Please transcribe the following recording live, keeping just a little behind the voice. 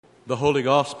The Holy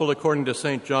Gospel according to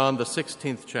St. John, the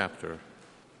 16th chapter.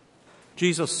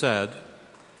 Jesus said,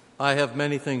 "I have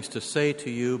many things to say to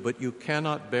you, but you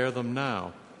cannot bear them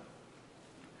now.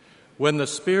 When the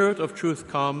Spirit of truth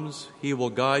comes, he will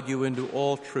guide you into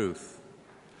all truth,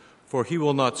 for he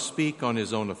will not speak on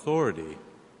his own authority,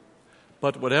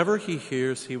 but whatever he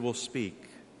hears he will speak,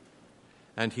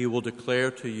 and he will declare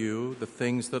to you the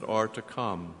things that are to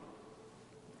come.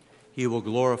 He will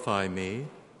glorify me,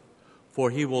 for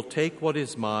he will take what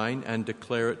is mine and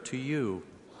declare it to you.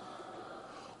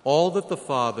 All that the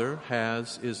Father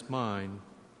has is mine.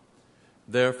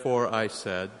 Therefore I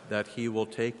said that he will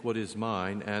take what is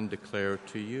mine and declare it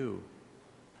to you.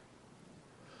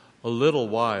 A little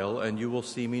while, and you will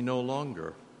see me no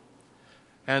longer.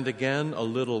 And again a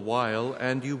little while,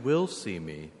 and you will see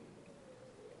me."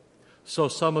 So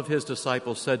some of his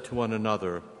disciples said to one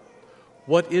another,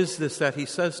 "What is this that he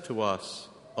says to us?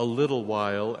 A little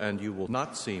while, and you will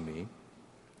not see me.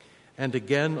 And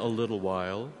again a little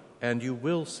while, and you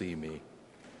will see me.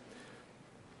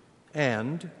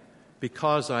 And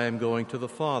because I am going to the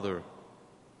Father."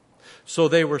 So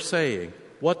they were saying,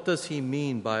 "What does he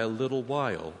mean by a little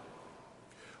while?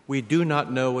 We do not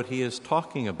know what he is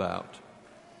talking about."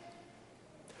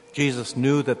 Jesus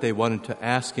knew that they wanted to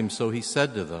ask him, so he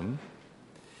said to them,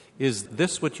 "Is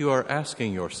this what you are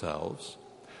asking yourselves?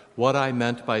 What I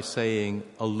meant by saying,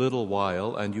 'A little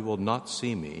while, and you will not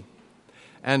see me,'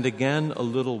 and again a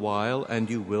little while, and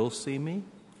you will see me?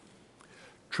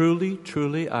 Truly,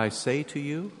 truly, I say to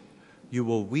you, you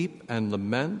will weep and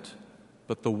lament,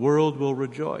 but the world will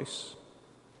rejoice.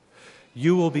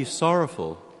 You will be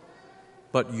sorrowful,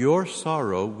 but your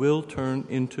sorrow will turn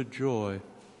into joy.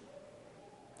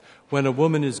 When a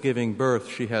woman is giving birth,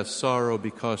 she has sorrow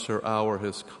because her hour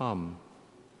has come.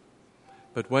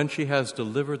 But when she has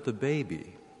delivered the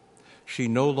baby, she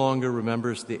no longer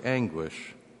remembers the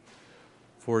anguish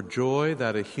for joy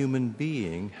that a human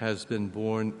being has been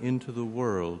born into the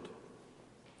world.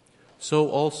 So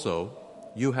also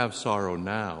you have sorrow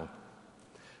now,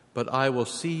 but I will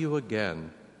see you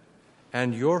again,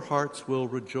 and your hearts will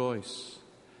rejoice,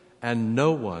 and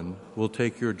no one will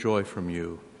take your joy from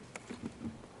you."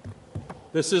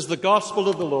 This is the gospel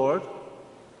of the Lord.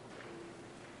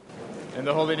 In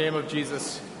the holy name of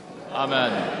Jesus,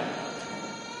 amen.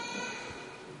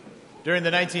 During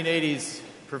the 1980s,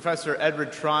 Professor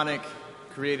Edward Tronick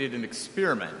created an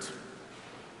experiment.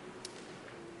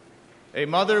 A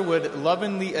mother would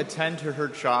lovingly attend to her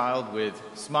child with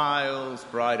smiles,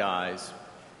 bright eyes,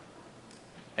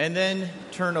 and then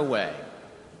turn away.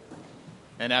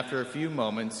 And after a few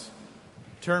moments,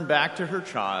 turn back to her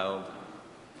child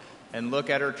and look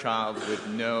at her child with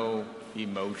no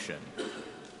emotion.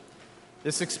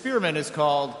 This experiment is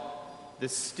called the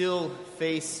still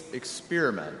face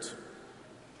experiment,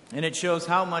 and it shows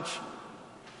how much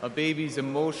a baby's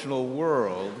emotional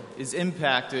world is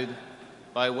impacted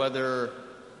by whether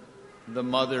the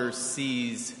mother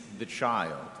sees the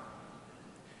child.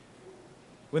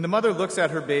 When the mother looks at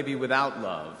her baby without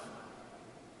love,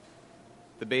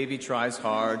 the baby tries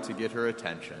hard to get her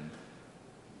attention.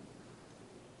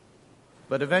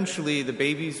 But eventually, the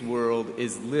baby's world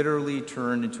is literally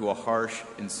turned into a harsh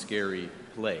and scary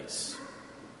place.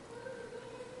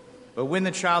 But when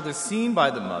the child is seen by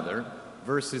the mother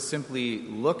versus simply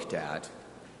looked at,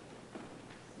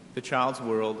 the child's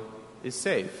world is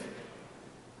safe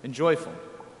and joyful.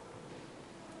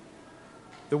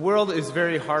 The world is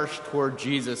very harsh toward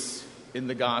Jesus in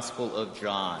the Gospel of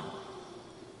John.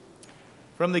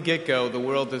 From the get-go, the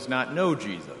world does not know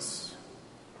Jesus.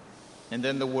 And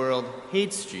then the world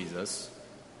hates Jesus.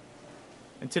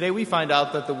 And today we find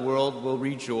out that the world will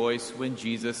rejoice when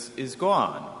Jesus is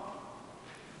gone.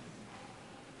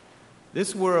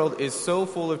 This world is so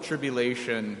full of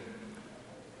tribulation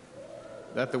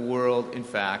that the world, in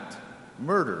fact,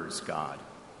 murders God.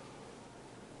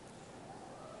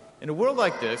 In a world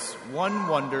like this, one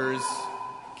wonders,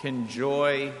 can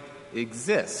joy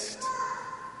exist?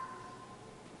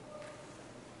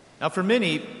 Now, for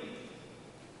many,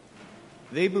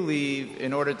 they believe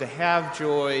in order to have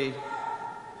joy,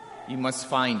 you must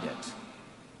find it.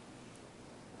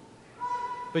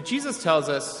 But Jesus tells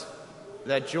us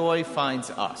that joy finds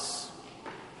us.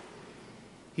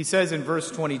 He says in verse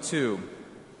 22,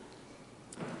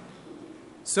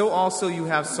 "So also you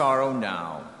have sorrow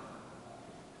now,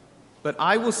 but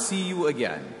I will see you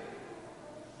again,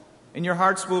 and your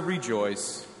hearts will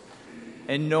rejoice,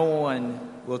 and no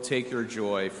one will take your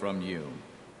joy from you."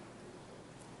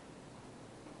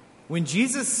 When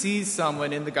Jesus sees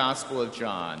someone in the Gospel of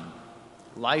John,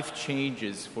 life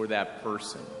changes for that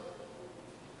person.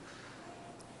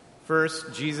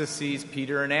 First, Jesus sees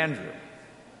Peter and Andrew.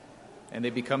 and they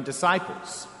become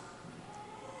disciples.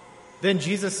 Then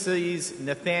Jesus sees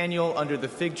Nathanael under the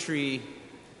fig tree,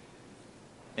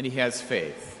 and he has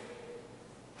faith.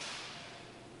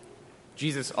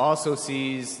 Jesus also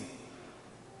sees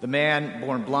the man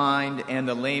born blind and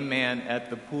the lame man at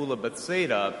the pool of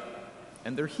Bethsaida,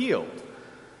 and they're healed.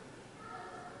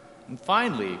 And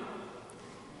finally,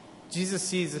 Jesus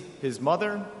sees his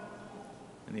mother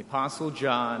and the Apostle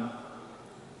John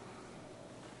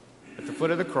at the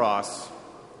foot of the cross,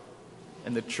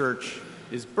 and the church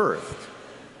is birthed.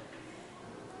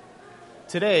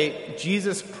 Today,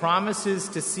 Jesus promises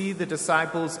to see the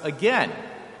disciples again,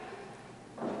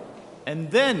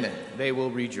 and then they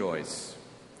will rejoice,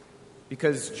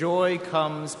 because joy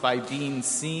comes by being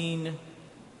seen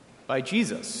by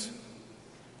Jesus.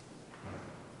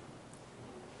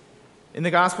 In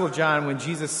the Gospel of John, when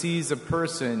Jesus sees a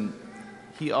person,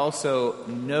 he also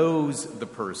knows the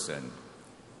person,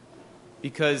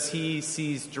 because he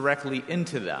sees directly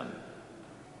into them.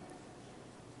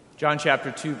 John chapter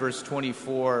 2, verse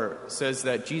 24 says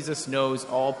that Jesus knows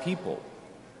all people.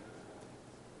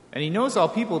 And he knows all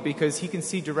people because he can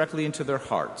see directly into their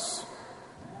hearts.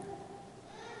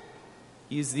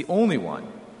 He is the only one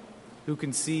who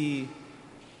can see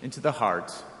into the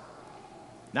heart,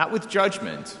 not with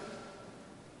judgment,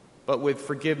 but with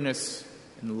forgiveness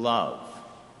and love.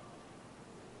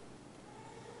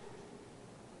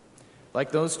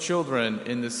 Like those children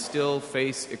in the still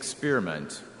face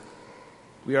experiment,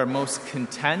 we are most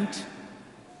content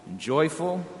and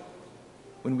joyful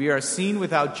when we are seen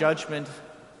without judgment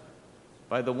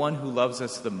by the one who loves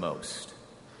us the most.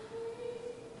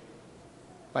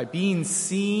 By being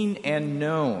seen and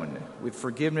known with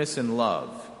forgiveness and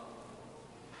love,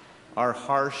 our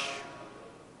harsh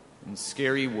and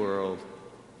scary world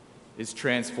is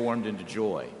transformed into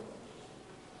joy.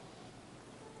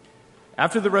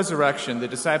 After the resurrection, the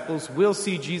disciples will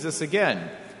see Jesus again,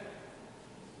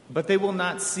 but they will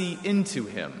not see into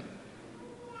him.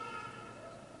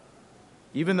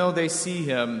 Even though they see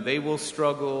him, they will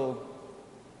struggle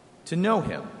to know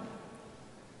him.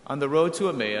 On the road to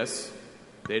Emmaus,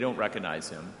 they don't recognize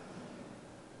him.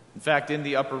 In fact, in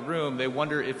the upper room, they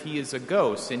wonder if he is a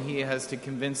ghost, and he has to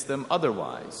convince them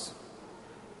otherwise.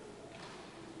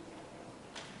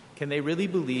 Can they really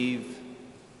believe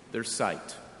their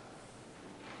sight?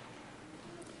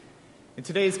 In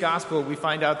today's gospel, we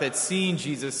find out that seeing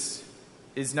Jesus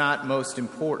is not most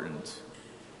important.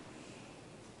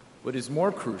 What is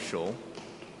more crucial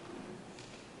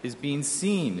is being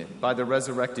seen by the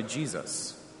resurrected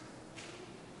Jesus.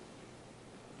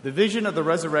 The vision of the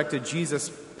resurrected Jesus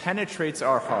penetrates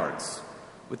our hearts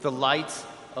with the light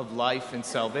of life and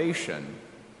salvation.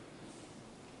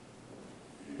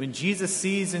 When Jesus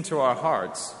sees into our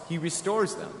hearts, he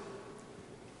restores them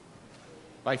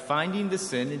by finding the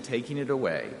sin and taking it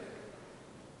away,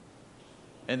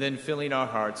 and then filling our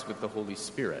hearts with the Holy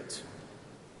Spirit.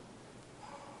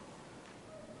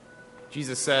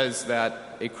 Jesus says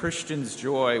that a Christian's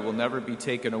joy will never be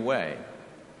taken away.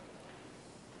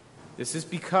 This is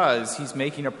because he's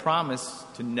making a promise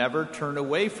to never turn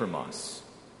away from us.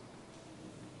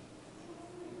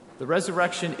 The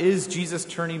resurrection is Jesus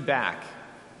turning back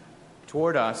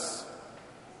toward us,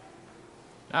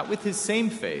 not with his same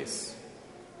face,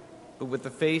 but with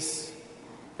the face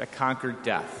that conquered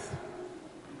death.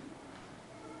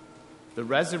 The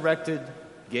resurrected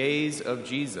gaze of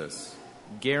Jesus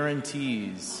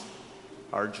guarantees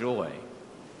our joy.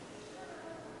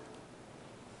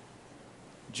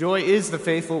 Joy is the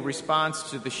faithful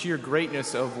response to the sheer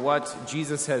greatness of what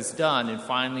Jesus has done in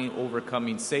finally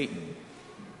overcoming Satan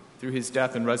through his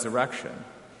death and resurrection.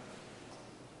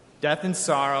 Death and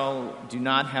sorrow do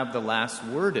not have the last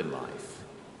word in life.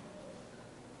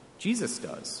 Jesus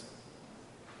does.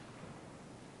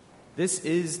 This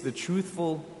is the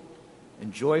truthful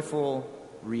and joyful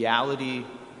reality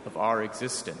of our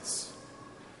existence.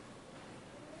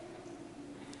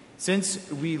 Since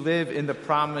we live in the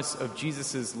promise of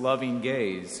Jesus' loving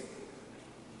gaze,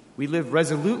 we live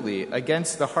resolutely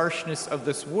against the harshness of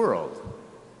this world.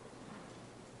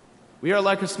 We are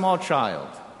like a small child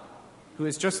who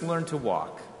has just learned to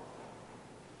walk,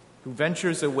 who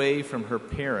ventures away from her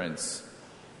parents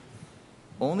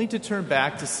only to turn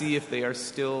back to see if they are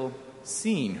still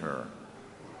seeing her.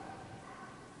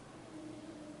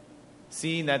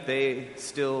 Seeing that they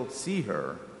still see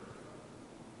her,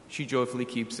 she joyfully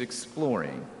keeps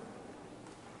exploring.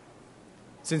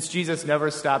 Since Jesus never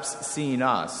stops seeing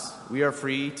us, we are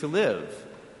free to live,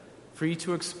 free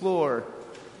to explore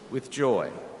with joy,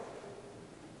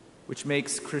 which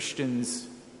makes Christians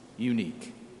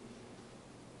unique.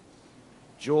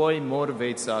 Joy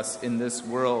motivates us in this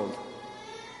world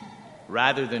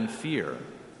rather than fear.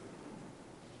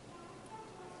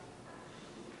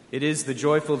 It is the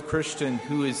joyful Christian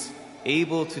who is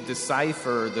able to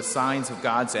decipher the signs of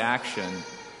God's action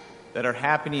that are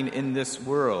happening in this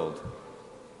world,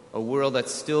 a world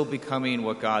that's still becoming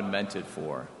what God meant it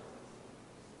for.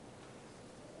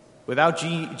 Without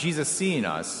Jesus seeing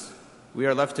us, we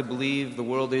are left to believe the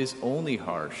world is only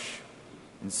harsh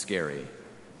and scary.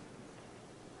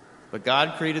 But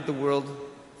God created the world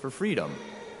for freedom,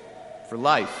 for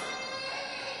life,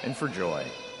 and for joy.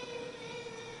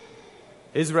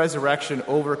 His resurrection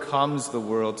overcomes the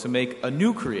world to make a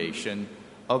new creation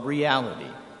a reality.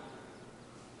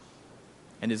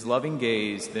 And his loving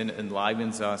gaze then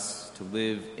enlivens us to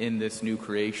live in this new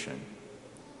creation.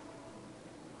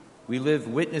 We live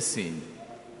witnessing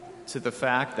to the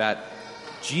fact that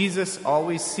Jesus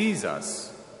always sees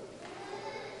us,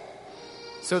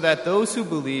 so that those who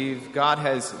believe God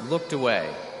has looked away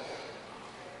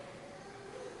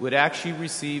would actually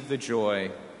receive the joy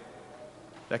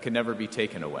that can never be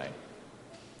taken away.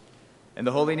 In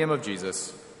the holy name of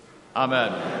Jesus,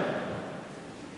 amen.